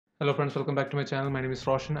Hello friends, welcome back to my channel. My name is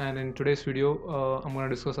Roshan, and in today's video I'm going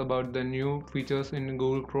to discuss about the new features in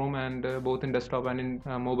Google Chrome and both in desktop and in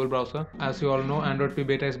mobile browser. As you all know, Android P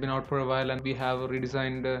beta has been out for a while and we have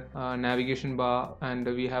redesigned navigation bar, and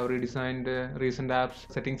we have redesigned recent apps.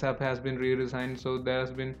 Settings app has been redesigned, so there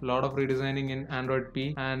has been a lot of redesigning in Android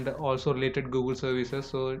P and also related Google services.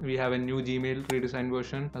 So we have a new Gmail redesigned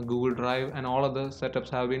version, a Google Drive, and all other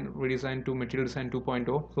setups have been redesigned to Material Design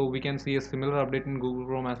 2.0. So we can see a similar update in Google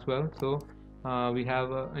Chrome as well. So we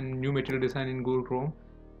have a new material design in Google Chrome,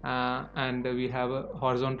 and we have a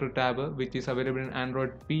horizontal tab which is available in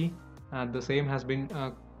Android P. The same has been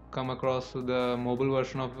come across the mobile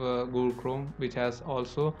version of Google Chrome, which has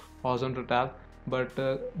also horizontal tab, but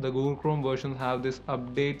the Google Chrome versions have this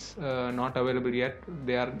updates not available yet.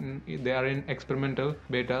 They are in experimental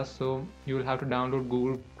beta, so you will have to download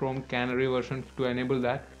Google Chrome Canary version to enable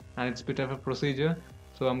that, and it's a bit of a procedure.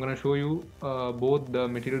 So I'm going to show you both the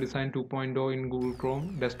Material Design 2.0 in Google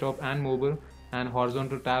Chrome desktop and mobile, and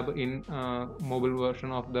horizontal tab in mobile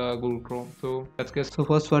version of the Google Chrome. So let's get. So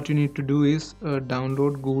first what you need to do is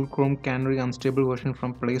download Google Chrome Canary unstable version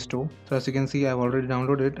from Play Store. So as you can see, I've already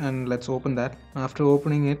downloaded it, and let's open that. After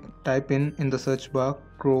opening it, type in the search bar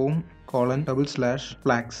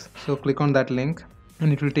Chrome:/Flags. So click on that link,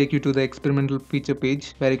 and it will take you to the experimental feature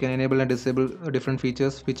page where you can enable and disable different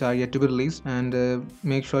features which are yet to be released. And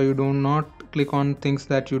make sure you do not click on things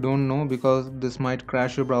that you don't know, because this might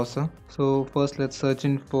crash your browser. So first let's search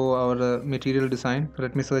in for our material design.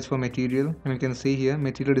 Let me search for material, and you can see here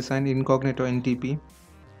Material Design Incognito NTP.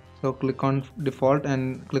 So click on default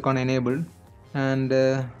and click on enabled, and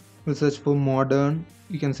we'll search for modern.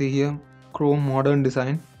 You can see here Chrome Modern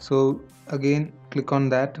Design. So again click on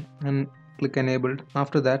that and click enabled.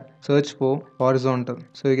 After that, search for horizontal.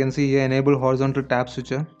 So you can see here enable horizontal tab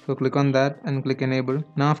switcher. So click on that and click enable.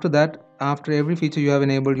 Now after that, after every feature you have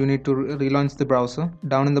enabled, you need to relaunch the browser.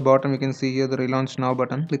 Down in the bottom you can see here the relaunch now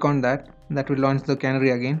button. Click on that. That will launch the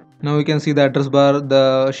Canary again. Now you can see the address bar,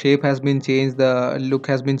 the shape has been changed, the look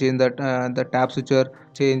has been changed, that the tab switcher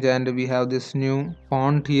change, and we have this new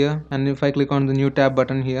font here. And if I click on the new tab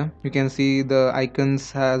button here, you can see the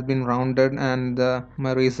icons has been rounded, and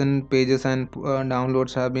my recent pages and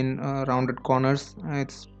downloads have been rounded corners.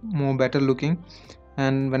 It's more better looking.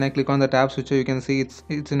 And when I click on the tab switcher, you can see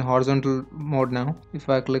it's in horizontal mode now. If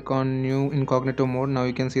I click on new incognito mode, now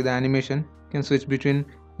you can see the animation. You can switch between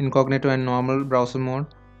incognito and normal browser mode.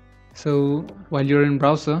 So while you're in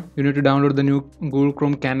browser, you need to download the new Google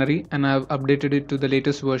Chrome Canary, and I've updated it to the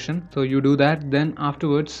latest version. So you do that, then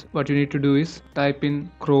afterwards what you need to do is type in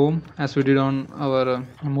Chrome, as we did on our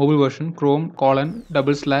mobile version,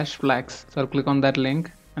 Chrome:/Flags. So I'll click on that link,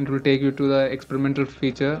 and it will take you to the experimental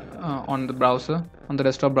feature on the browser, on the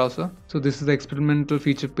desktop browser. So this is the experimental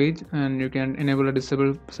feature page, and you can enable or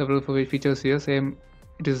disable several features here.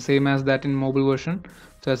 It is the same as that in mobile version.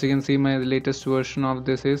 So as you can see, my latest version of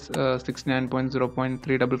this is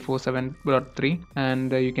 69.0.3447.3,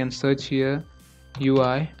 and you can search here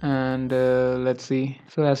UI, and let's see.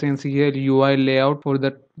 So as you can see here, UI layout for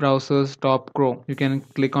the browser's top Chrome. You can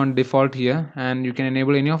click on default here, and you can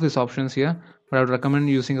enable any of these options here, but I would recommend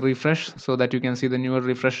using refresh so that you can see the newer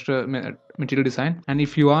refreshed material design. And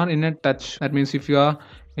if you are in a touch, that means if you are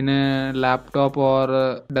in a laptop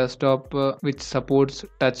or desktop which supports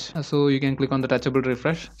touch, so you can click on the touchable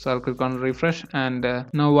refresh. So I'll click on refresh, and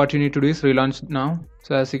now what you need to do is relaunch now.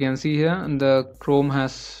 So as you can see here, the Chrome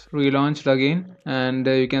has relaunched again, and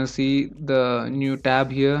you can see the new tab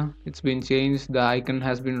here. It's been changed, the icon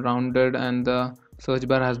has been rounded, and the search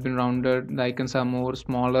bar has been rounded. The icons are more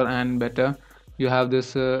smaller and better. You have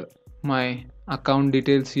this my account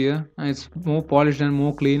details here, and it's more polished and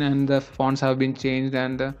more clean, and the fonts have been changed.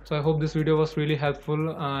 And so I hope this video was really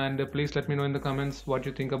helpful, and please let me know in the comments what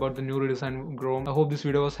you think about the new redesign Chrome. I hope this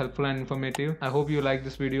video was helpful and informative. I hope you like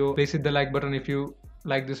this video. Please hit the like button if you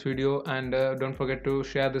like this video, and don't forget to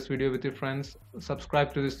share this video with your friends.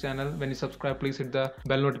 Subscribe to this channel. When you subscribe, please hit the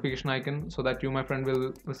bell notification icon so that you, my friend,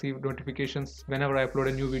 will receive notifications whenever I upload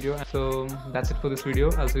a new video. So that's it for this video.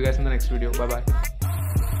 I'll see you guys in the next video. Bye bye.